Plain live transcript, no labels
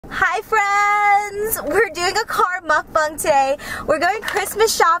Hi friends! We're doing a car mukbang today. We're going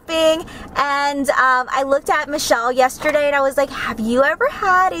Christmas shopping, and I looked at Michelle yesterday and I was like, have you ever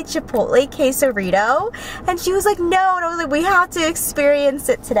had a Chipotle Quesarito? And she was like, no, and I was like, we have to experience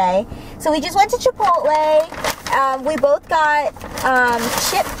it today. So we just went to Chipotle. We both got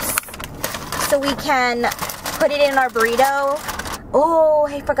chips so we can put it in our burrito. Oh,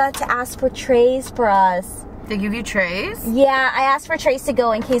 I forgot to ask for trays for us. They give you trays? Yeah, I asked for trays to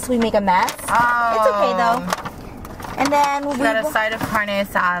go in case we make a mess. Oh. It's okay though. And then we got a side of carne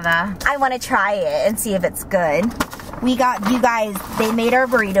asada. I want to try it and see if it's good. We got, you guys, they made our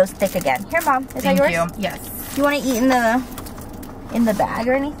burritos thick again. Here, Mom, is that yours? Thank you. Yes. You want to eat in the bag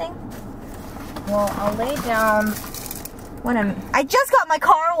or anything? Well, I'll lay down. I just got my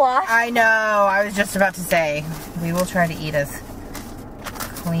car washed. I know. I was just about to say, we will try to eat as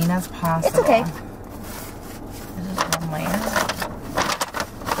clean as possible. It's okay. One layer.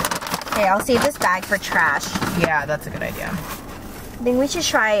 Okay, I'll save this bag for trash. Yeah, that's a good idea. I think we should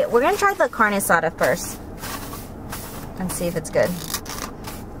try, we're going to try the carne asada first. And see if it's good.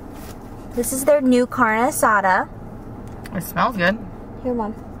 This is their new carne asada. It smells good. Here,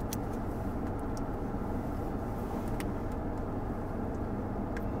 Mom.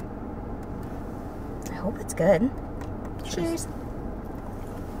 I hope it's good. Cheers.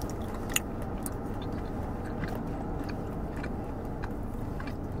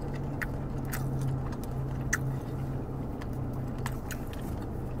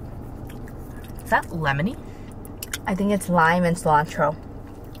 Is that lemony? I think it's lime and cilantro.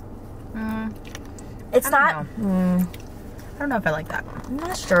 It's not. I don't know if I like that. I'm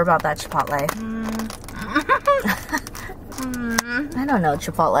not sure about that Chipotle. I don't know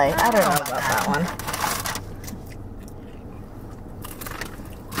Chipotle. I don't know about that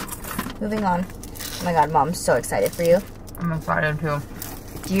one. Moving on. Oh my God, Mom's so excited for you. I'm excited too.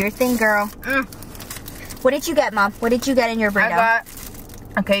 Do your thing, girl. What did you get, Mom? What did you get in your burrito? I got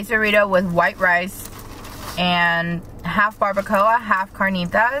a quesarito with white rice and half barbacoa, half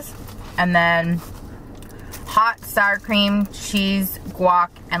carnitas, and then hot sour cream, cheese, guac,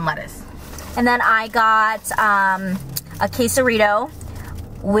 and lettuce. And then I got a quesarito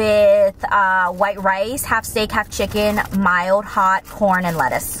with white rice, half steak, half chicken, mild hot corn, and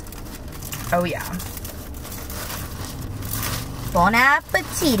lettuce. Oh yeah. Bon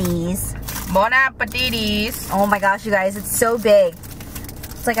appetites. Bon appetitis. Oh my gosh, you guys, it's so big.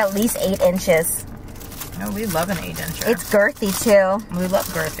 It's like at least 8 inches. Oh, we love an 8-incher. It's girthy too. We love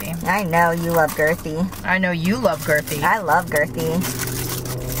girthy. I know you love girthy. I know you love girthy. I love girthy.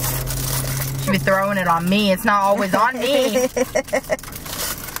 Should be throwing it on me. It's not always on me.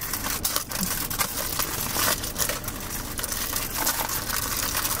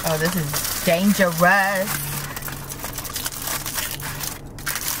 Oh, this is dangerous.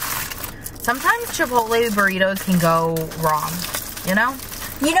 Sometimes Chipotle burritos can go wrong, you know?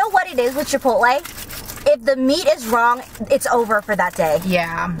 You know what it is with Chipotle? If the meat is wrong, it's over for that day.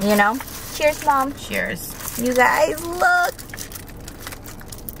 Yeah. You know? Cheers, Mom. Cheers. You guys, look.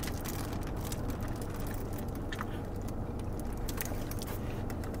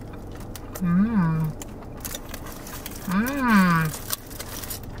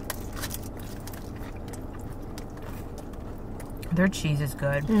 Their cheese is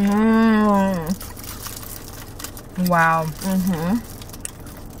good. Wow.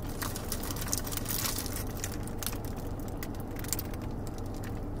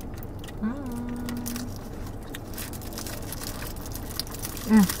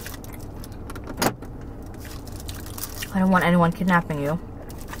 I don't want anyone kidnapping you.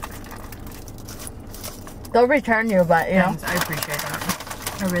 They'll return you, but you know. Thanks, I appreciate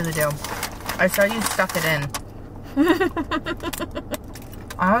that. I really do. I saw you stuck it in.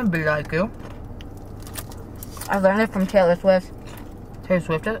 I want to be like you. I learned it from Taylor Swift. Taylor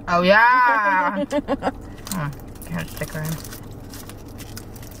Swift? Oh yeah! Can't stick her in.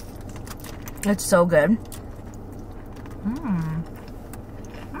 It's so good.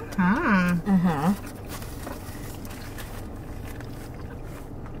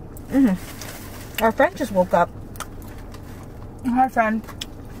 Our friend just woke up. Hi, friend.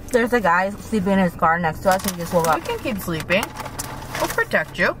 There's a guy sleeping in his car next to us and he just woke up. You can keep sleeping. We'll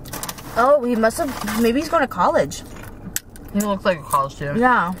protect you. Oh, he must have, maybe he's going to college. He looks like a college student.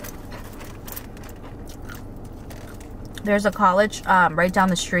 Yeah. There's a college right down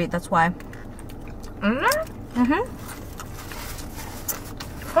the street, that's why.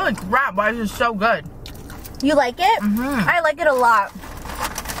 Holy crap, why is this so good? You like it? I like it a lot.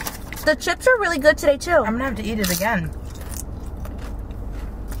 The chips are really good today too. I'm gonna have to eat it again.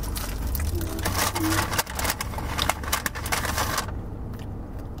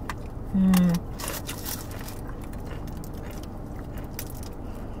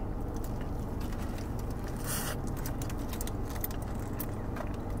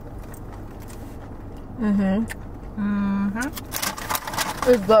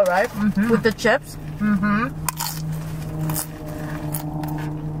 It's good, right? With the chips.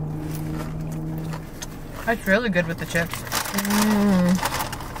 It's really good with the chips.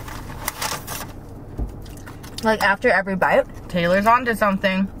 Like after every bite. Taylor's onto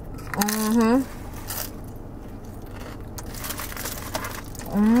something.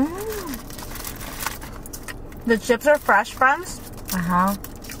 The chips are fresh, friends.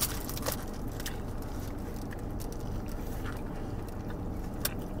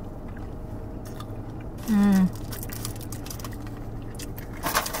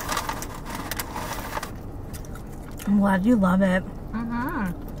 I'm glad you love it.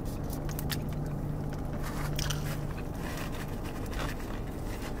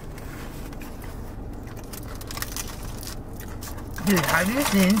 Dude, have you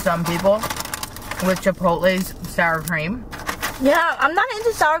seen some people with Chipotle's sour cream? Yeah, I'm not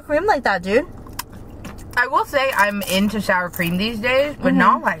into sour cream like that, dude. I will say I'm into sour cream these days, but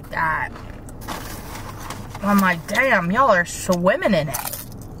not like that. I'm like, damn, y'all are swimming in it.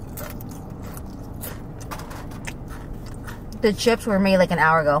 The chips were made like an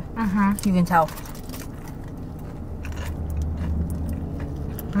hour ago. You can tell.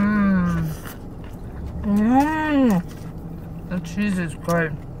 The cheese is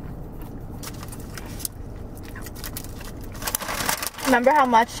good. Remember how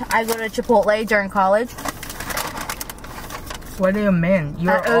much I go to Chipotle during college? What do you mean?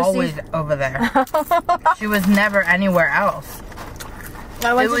 You're always over there. She was never anywhere else.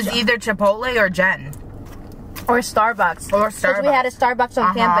 It was either Chipotle or Jen. Or Starbucks. Or Starbucks. Because we had a Starbucks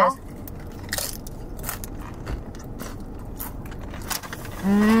on campus.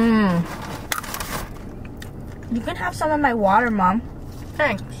 You can have some of my water, Mom.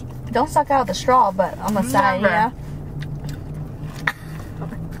 Thanks. Don't suck out the straw, but on the side, yeah.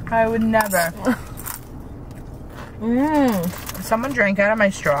 I would never. If someone drank out of my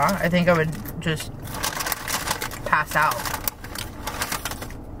straw, I think I would just pass out.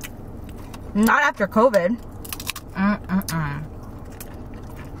 Not after COVID.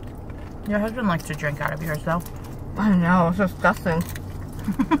 Your husband likes to drink out of yours, though. I know, it's disgusting.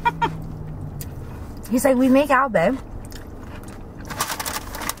 He's like, we make out, babe.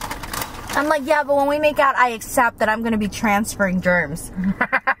 I'm like, yeah, but when we make out, I accept that I'm going to be transferring germs.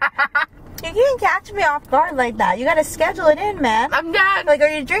 You can't catch me off guard like that. You got to schedule it in, man. I'm done. Like, are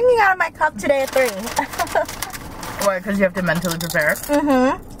you drinking out of my cup today at 3? Why? Because you have to mentally prepare?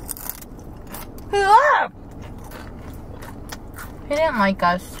 Yeah. He didn't like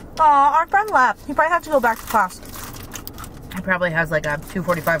us. Aw, our friend left. He probably had to go back to class. He probably has like a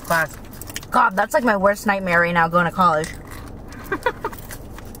 2:45 class. God, that's like my worst nightmare right now, going to college.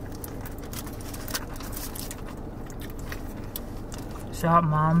 Stop,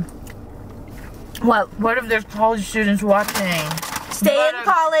 Mom. What? What if there's college students watching? Stay in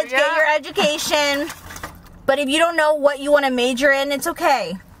college, get your education. But if you don't know what you want to major in, it's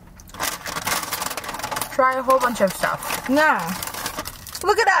okay. Try a whole bunch of stuff. Yeah.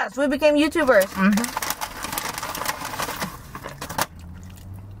 Look at us. We became YouTubers.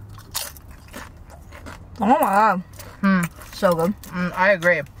 Oh my God. So good. I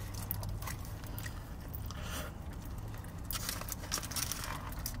agree.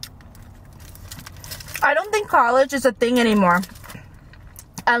 I don't think college is a thing anymore.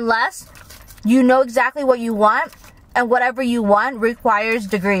 Unless you know exactly what you want, and whatever you want requires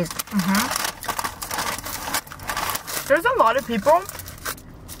degrees. There's a lot of people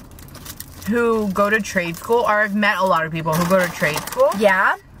who go to trade school, or I've met a lot of people who go to trade school.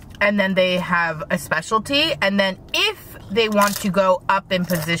 Yeah. And then they have a specialty, and then if they want to go up in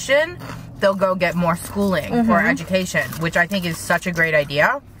position, they'll go get more schooling or education, which I think is such a great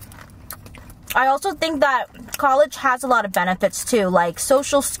idea. I also think that college has a lot of benefits too, like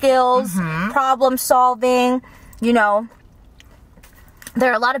social skills, problem solving, you know.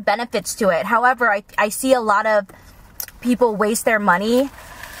 There are a lot of benefits to it. However, I see a lot of people waste their money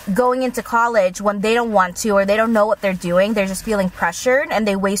going into college when they don't want to, or they don't know what they're doing. They're just feeling pressured, and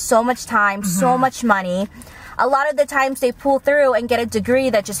they waste so much time, so much money. A lot of the times they pull through and get a degree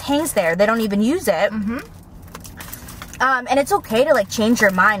that just hangs there. They don't even use it. And it's okay to like change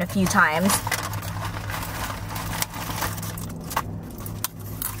your mind a few times.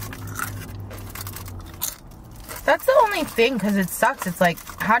 That's the only thing, because it sucks. It's like,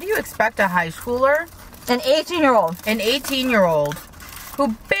 how do you expect a high schooler, An 18-year-old. an 18-year-old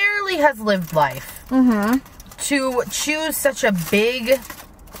who barely has lived life, to choose such a big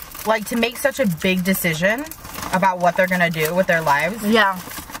like, to make such a big decision about what they're gonna do with their lives. Yeah.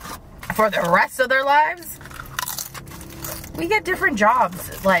 For the rest of their lives. We get different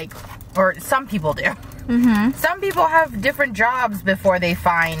jobs, like, or some people do. Some people have different jobs before they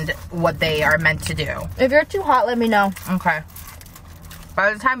find what they are meant to do. If you're too hot, let me know. Okay.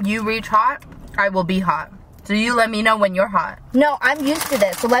 By the time you reach hot, I will be hot. So you let me know when you're hot. No, I'm used to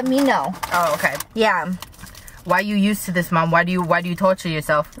this, so let me know. Oh, okay. Yeah. Why are you used to this, Mom? Why do you torture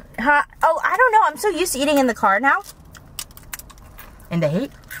yourself? Huh? Oh, I don't know. I'm so used to eating in the car now. In the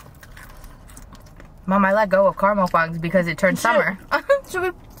heat? Mom, I let go of car mukbangs because it turned summer. Should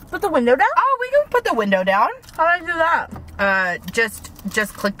we put the window down? Oh, we can put the window down. How do I do that?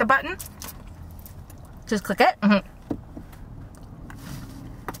 Just click the button. Just click it?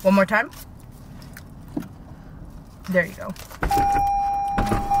 One more time. There you go.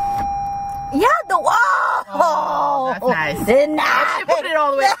 Yeah, the wall. Oh, that's nice. It's nice. You put it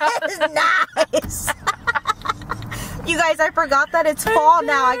all the way up. It's nice. You guys, I forgot that it's fall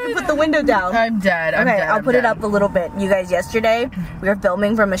now. I can put the window down. I'm dead. Okay, I'll put it up a little bit. You guys, yesterday, we were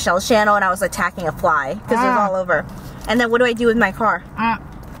filming for Michelle's channel and I was attacking a fly because it was all over. And then what do I do with my car?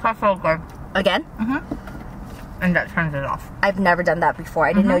 Press over. Again? And that turns it off. I've never done that before.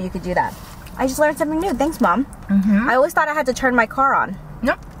 I didn't know you could do that. I just learned something new. Thanks, Mom. I always thought I had to turn my car on.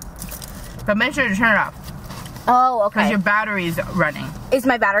 Nope. But make sure to turn it off. Oh, okay. Because your battery's running. Is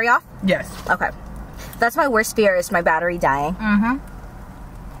my battery off? Yes. Okay. That's my worst fear, is my battery dying.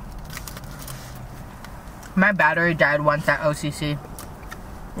 My battery died once at OCC.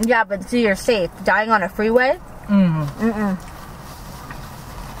 Yeah, but see, you're safe. Dying on a freeway?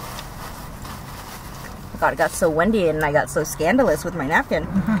 God, it got so windy and I got so scandalous with my napkin.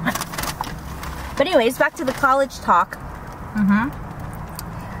 But anyways, back to the college talk.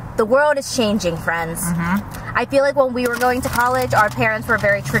 The world is changing, friends. I feel like when we were going to college, our parents were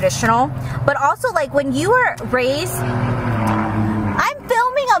very traditional. But also, like, when you were raised... I'm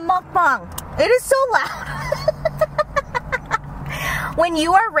filming a mukbang. It is so loud. When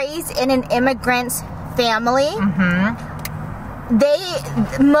you are raised in an immigrant family,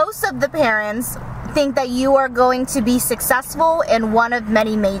 most of the parents think that you are going to be successful in one of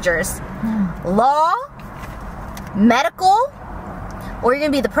many majors. Law, medical, or you're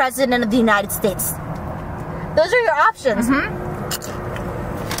going to be the president of the United States. Those are your options.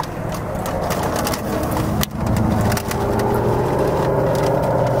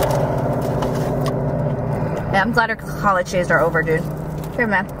 Yeah, I'm glad our college days are over, dude. Here,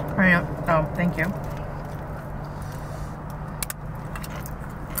 man. Oh, thank you.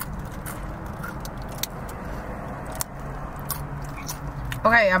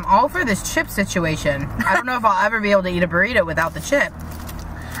 Okay, I'm all for this chip situation. I don't know if I'll ever be able to eat a burrito without the chip.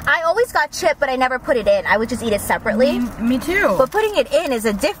 I always got chip, but I never put it in. I would just eat it separately. Me too. But putting it in is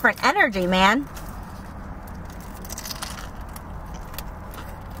a different energy, man.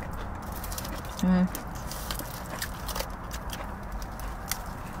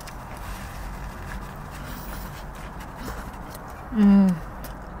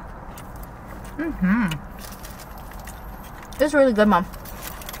 It's really good, Mom.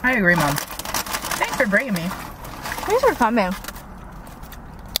 I agree, Mom. Thanks for bringing me. Thanks for coming.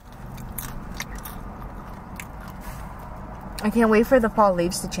 I can't wait for the fall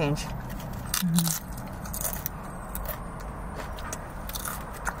leaves to change.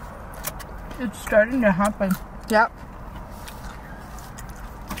 It's starting to happen. Yep.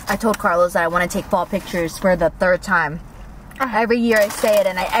 I told Carlos that I want to take fall pictures for the 3rd time. Every year I say it,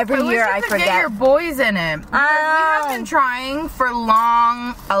 and every year I forget. Get your boys in it. We have been trying for a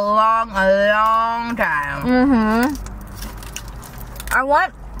long time. I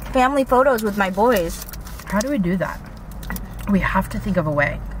want family photos with my boys. How do we do that? We have to think of a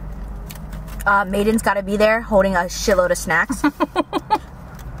way. Maiden's got to be there holding a shitload of snacks.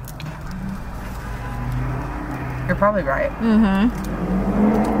 You're probably right.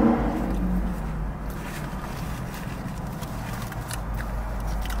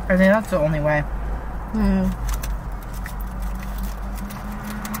 I think that's the only way.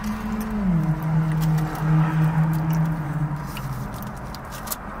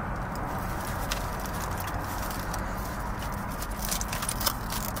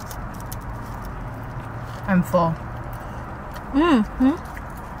 I'm full.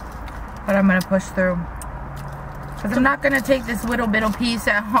 But I'm gonna push through. Because I'm not gonna take this little bit of piece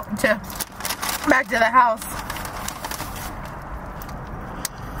at home back to the house.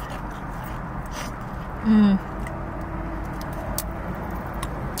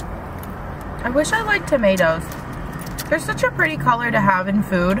 I wish I liked tomatoes. They're such a pretty color to have in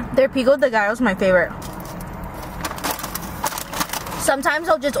food. Their pico de gallo's my favorite. Sometimes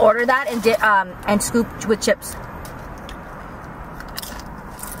I'll just order that and scoop with chips.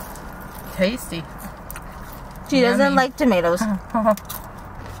 Tasty. She doesn't like tomatoes.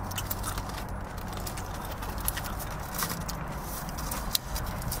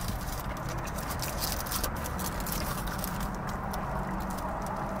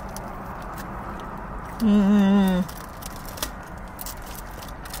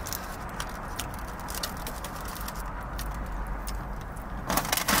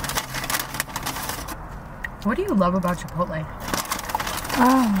 What do you love about Chipotle?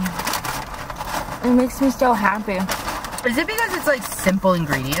 Oh, it makes me so happy. Is it because it's like simple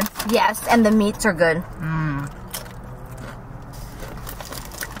ingredients? Yes, and the meats are good.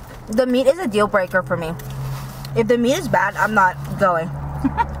 The meat is a deal breaker for me. If the meat is bad, I'm not going.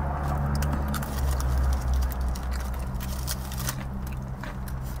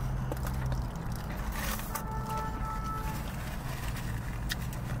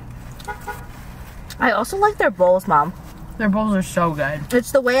 I also like their bowls, Mom. Their bowls are so good.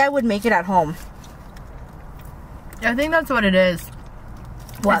 It's the way I would make it at home. I think that's what it is.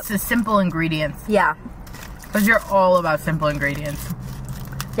 What? It's the simple ingredients. Yeah. Because you're all about simple ingredients.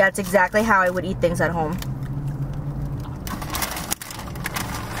 Yeah, it's exactly how I would eat things at home.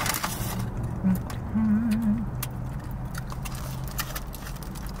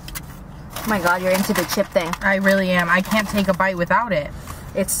 Oh my God, you're into the chip thing. I really am. I can't take a bite without it.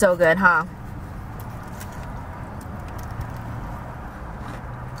 It's so good, huh?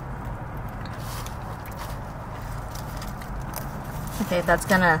 Okay, that's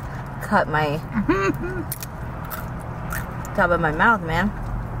gonna cut my top of my mouth, man.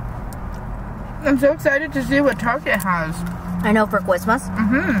 I'm so excited to see what Target has. I know, for Christmas.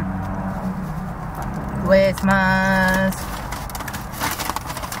 Christmas.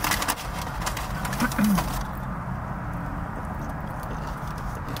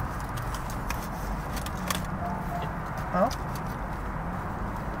 Oh.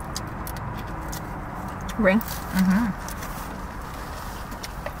 Ring.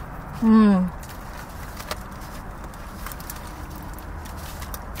 Oh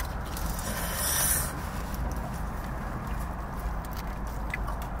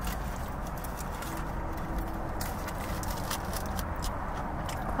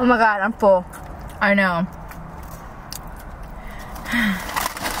my God, I'm full. I know.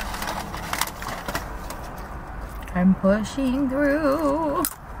 I'm pushing through. You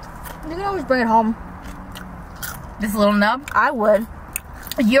can always bring it home. This little nub? I would.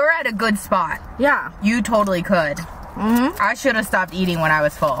 You're at a good spot. Yeah. You totally could. I should have stopped eating when I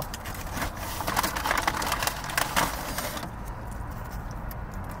was full.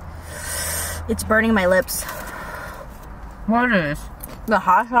 It's burning my lips. What is? The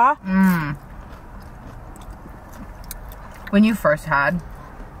hot sauce? When you first had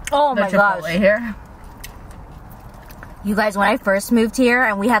Oh the my Chipotle gosh. here. You guys, when I first moved here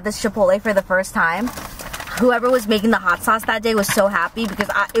and we had this Chipotle for the first time, whoever was making the hot sauce that day was so happy because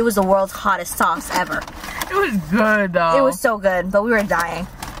it was the world's hottest sauce ever. It was good though. It was so good, but we were dying.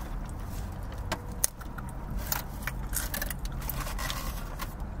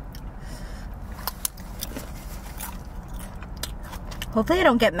 Hopefully I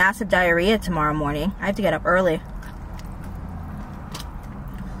don't get massive diarrhea tomorrow morning. I have to get up early.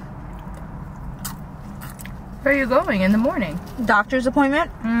 Where are you going in the morning? Doctor's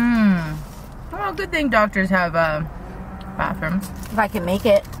appointment? Well, good thing doctors have bathrooms. If I can make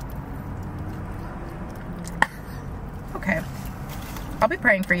it. Okay. I'll be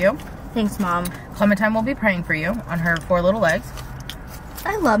praying for you. Thanks, Mom. Clementine will be praying for you on her 4 little legs.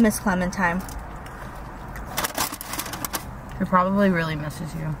 I love Miss Clementine. She probably really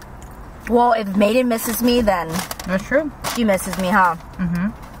misses you. Well, if Maiden misses me, then That's true. she misses me, huh?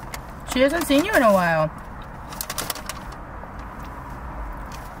 She hasn't seen you in a while.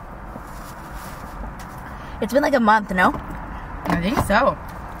 It's been like a month, no? I think so.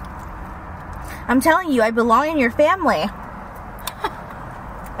 I'm telling you, I belong in your family.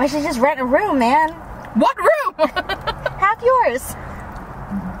 I should just rent a room, man. What room? Half yours.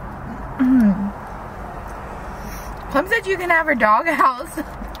 Plum said you can have her dog house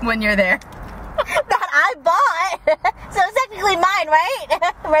when you're there. That I bought. So it's technically mine, right?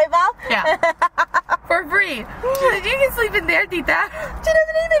 Right, Bob? Yeah. For free. She said you can sleep in there, Tita. She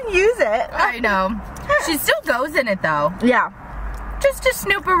doesn't even use it. I know. She still goes in it though. Yeah. Just to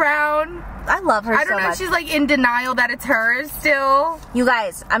snoop around. I love her so much. I don't know if she's like in denial that it's hers still. You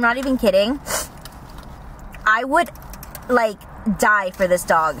guys, I'm not even kidding. I would like die for this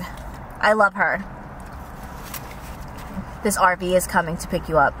dog. I love her. This RV is coming to pick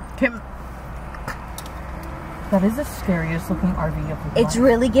you up. Kim. That is the scariest looking RV of the It's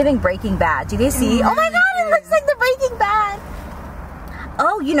really giving Breaking Bad. Do you guys see? Oh my god, it looks like the Breaking Bad.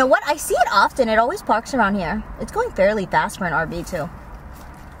 Oh, you know what? I see it often. It always parks around here. It's going fairly fast for an RV too.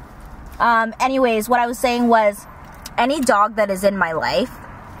 Anyways, what I was saying was, any dog that is in my life,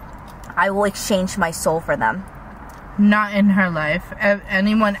 I will exchange my soul for them. Not in her life.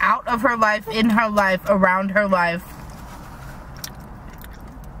 Anyone out of her life, in her life, around her life.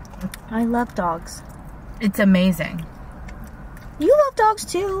 I love dogs. It's amazing. You love dogs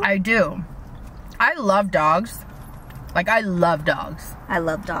too. I do. I love dogs. Like, I love dogs. I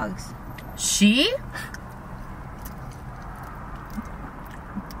love dogs. She?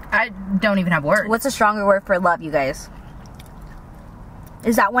 I don't even have words. What's a stronger word for love, you guys?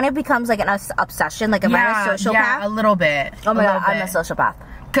 Is that when it becomes like an obsession? Like, am I a sociopath? Yeah, a little bit. Oh my god, I'm a sociopath.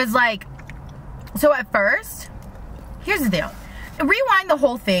 Because, like, so at first, here's the deal. Rewind the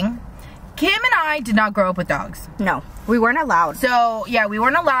whole thing. Kim and I did not grow up with dogs. No, we weren't allowed. So, yeah, we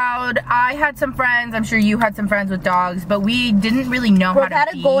weren't allowed. I had some friends. I'm sure you had some friends with dogs, but we didn't really know how to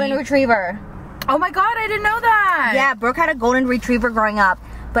had a golden retriever. Oh my god, I didn't know that. Yeah, Brooke had a golden retriever growing up,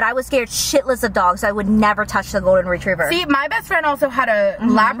 but I was scared shitless of dogs. I would never touch the golden retriever. See, my best friend also had a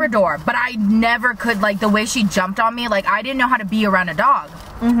Labrador, but I never could, like, the way she jumped on me, like, I didn't know how to be around a dog.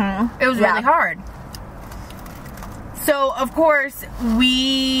 It was really hard. So, of course,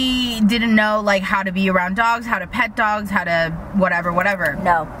 we didn't know, like, how to be around dogs, how to pet dogs, how to whatever.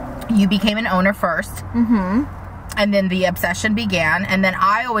 No. You became an owner first. And then the obsession began. And then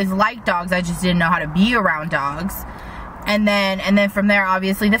I always liked dogs. I just didn't know how to be around dogs. And then from there,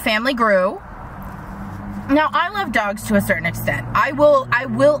 obviously, the family grew. Now, I love dogs to a certain extent. I will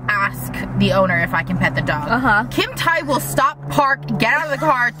ask the owner if I can pet the dog. Kim Tai will stop, park, get out of the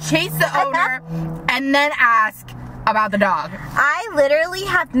car, chase the owner, and then ask about the dog. I literally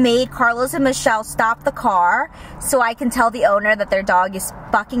have made Carlos and Michelle stop the car so I can tell the owner that their dog is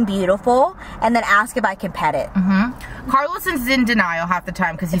fucking beautiful and then ask if I can pet it. Carlos is in denial half the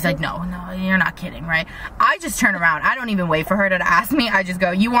time because he's like, no, you're not kidding, right? I just turn around. I don't even wait for her to ask me. I just go,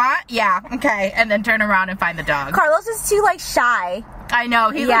 you want? Yeah, okay. And then turn around and find the dog. Carlos is too, like, shy. I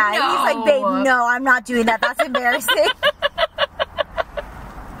know. He's like, no. He's like, babe, no, I'm not doing that. That's embarrassing.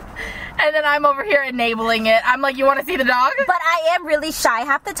 And then I'm over here enabling it. I'm like, you want to see the dog? But I am really shy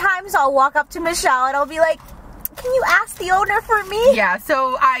half the time, so I'll walk up to Michelle and I'll be like, can you ask the owner for me? Yeah,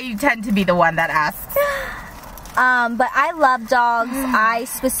 so I tend to be the one that asks. But I love dogs. I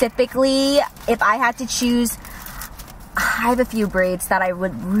specifically, if I had to choose, I have a few breeds that I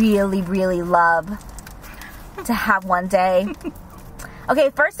would really, really love to have one day.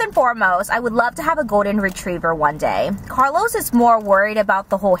 Okay, first and foremost, I would love to have a golden retriever one day. Carlos is more worried about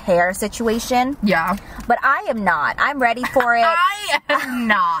the whole hair situation. Yeah. But I am not. I'm ready for it. I am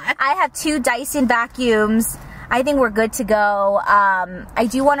not. I have 2 Dyson vacuums. I think we're good to go. I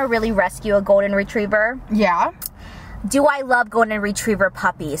do want to really rescue a golden retriever. Yeah. Do I love golden retriever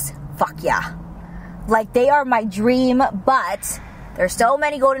puppies? Fuck yeah. Like, they are my dream, but there's so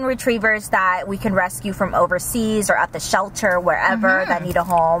many golden retrievers that we can rescue from overseas or at the shelter, wherever, that need a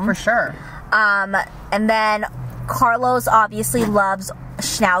home. For sure. And then Carlos obviously loves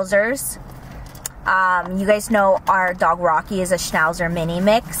schnauzers. You guys know our dog Rocky is a schnauzer mini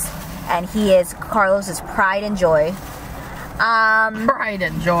mix, and he is Carlos's pride and joy. Pride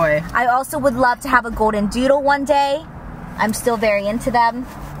and joy. I also would love to have a golden doodle one day. I'm still very into them.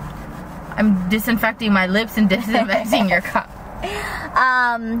 I'm disinfecting my lips and disinfecting your cup.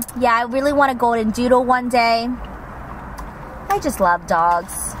 Yeah, I really want a golden doodle one day. I just love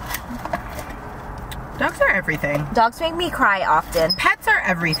dogs. Dogs are everything. Dogs make me cry often. Pets are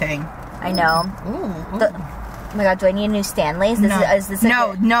everything. I know. Ooh. Oh my god, do I need a new Stanley's? Is this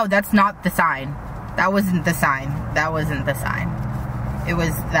no, that's not the sign. That wasn't the sign. That wasn't the sign. It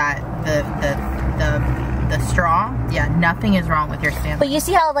was that the straw. Yeah, nothing is wrong with your Stanley. But you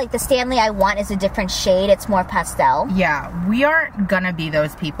see how, like, the Stanley I want is a different shade. It's more pastel. Yeah, we aren't gonna be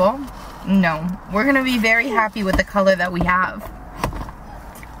those people. No, we're gonna be very happy with the color that we have.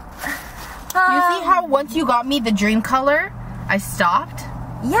 You see how once you got me the dream color, I stopped?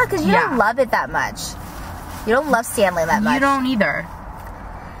 Yeah, because you don't love it that much. You don't love Stanley that much. You don't either.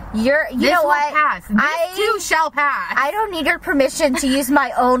 You know what? Pass. This too shall pass. I don't need your permission to use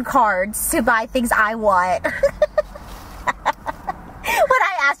my own cards to buy things I want. When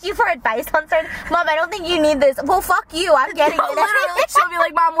I ask you for advice on certain, Mom, I don't think you need this. Well, fuck you. I'm getting it. Literally, she'll be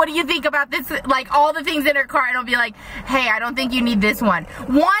like, Mom, what do you think about this? Like, all the things in her cart, and I'll be like, hey, I don't think you need this one.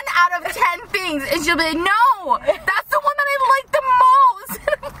 1 out of 10 things, and she'll be like, no, that's the one that I like the most.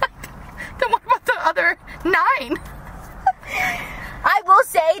 Then what about the other 9? I will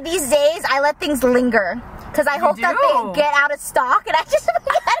say, these days, I let things linger. Because I hope that they get out of stock and I just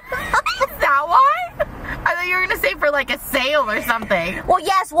forget about it. Is that why? I thought you were going to say for like a sale or something. Well,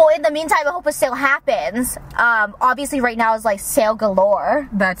 yes. Well, in the meantime, I hope a sale happens. Obviously, right now is like sale galore.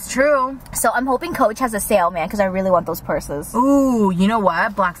 That's true. So I'm hoping Coach has a sale, man, because I really want those purses. Ooh, you know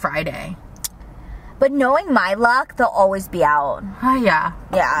what? Black Friday. But knowing my luck, they'll always be out. Oh, yeah.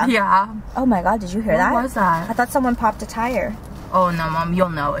 Yeah. Yeah. Oh my God, did you hear that? What was that? I thought someone popped a tire. Oh, no, Mom. You'll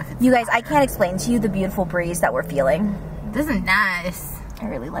know if it's... You guys, I can't explain to you the beautiful breeze that we're feeling. This is nice. I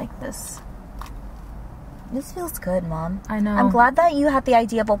really like this. This feels good, Mom. I know. I'm glad that you had the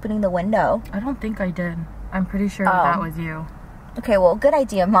idea of opening the window. I don't think I did. I'm pretty sure that was you. Okay, well, good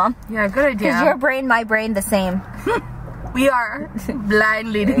idea, Mom. Yeah, good idea. Because your brain, my brain, the same. We are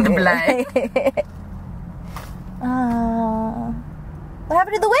blind leading the blind. What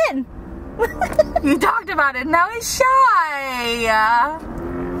happened to the wind? You talked about it. Now he's shy.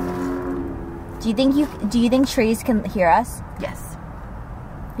 Do you think trees can hear us? Yes.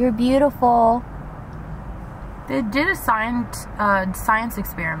 You're beautiful. They did a science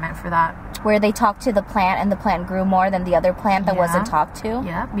experiment for that. Where they talked to the plant and the plant grew more than the other plant that wasn't talked to?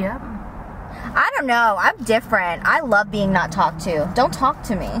 Yep, yep. I don't know. I'm different. I love being not talked to. Don't talk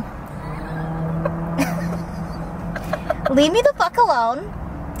to me. Leave me the fuck alone.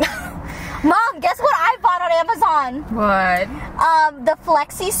 Mom, guess what I bought on Amazon? What? The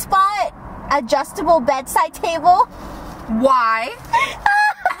Flexi Spot adjustable bedside table. Why?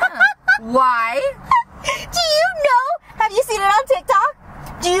 Why? Do you know? Have you seen it on TikTok?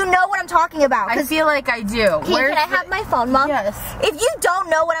 Do you know what I'm talking about? I feel like I do. Can I have my phone, Mom? Yes. If you don't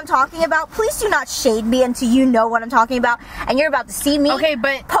know what I'm talking about, please do not shade me until you know what I'm talking about. And you're about to see me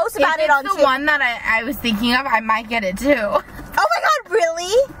post about it on TikTok. The one that I was thinking of, I might get it too. Oh my God,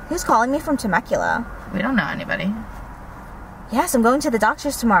 really? Who's calling me from Temecula? We don't know anybody. Yes, I'm going to the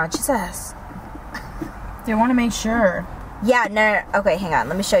doctor's tomorrow. Jesus. They want to make sure. Yeah, no. Okay, hang on.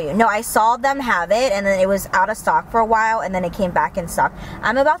 Let me show you. No, I saw them have it, and then it was out of stock for a while, and then it came back in stock.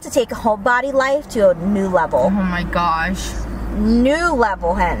 I'm about to take whole body life to a new level. Oh my gosh. New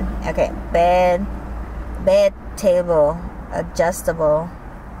level, hen. Okay, bed, table, adjustable.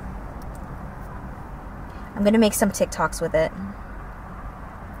 I'm gonna make some TikToks with it.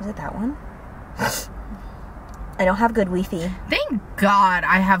 Is it that one? I don't have good Wi-Fi. Thank God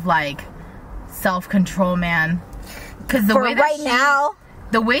I have like self-control, man. Because the way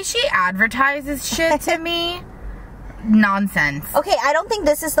the way she advertises shit to me, nonsense. Okay, I don't think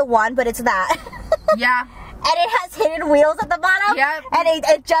this is the one, but it's that. Yeah. And it has hidden wheels at the bottom. Yep. And it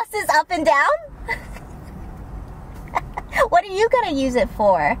adjusts up and down. What are you gonna use it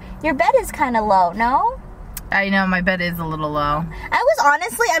for? Your bed is kind of low, no? I know, my bed is a little low.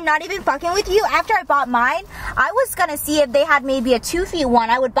 I'm not even fucking with you. After I bought mine, I was gonna see if they had maybe a 2 feet one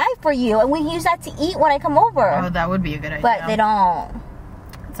I would buy for you, and we use that to eat when I come over. Oh, that would be a good idea. But they don't.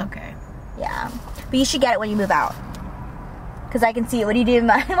 It's okay. Yeah. But you should get it when you move out. Because I can see it. What do you do?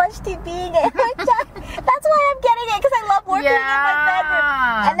 I watch TV and that's why I'm getting it, because I love working in my bedroom.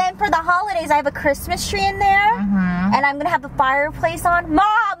 And then for the holidays, I have a Christmas tree in there. And I'm going to have the fireplace on.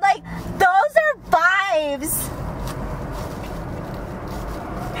 Mom, like, those are vibes.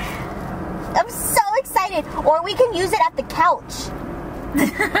 I'm so excited. Or we can use it at the couch.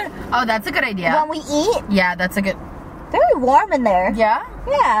 Oh, that's a good idea. When we eat. Yeah, that's a good... Very warm in there. Yeah?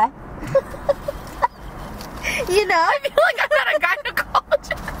 Yeah. You know? I feel like I'm at a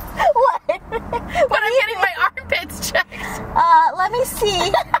gynecologist. What? When I'm getting my armpits checked. Let me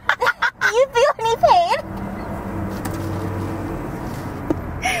see. Do you feel any pain?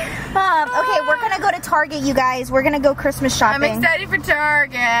 Okay, we're gonna go to Target, you guys. We're gonna go Christmas shopping. I'm excited for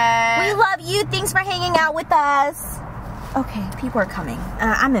Target. We love you. Thanks for hanging out with us. Okay, people are coming.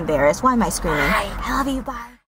 I'm embarrassed. Why am I screaming? Bye. I love you. Bye.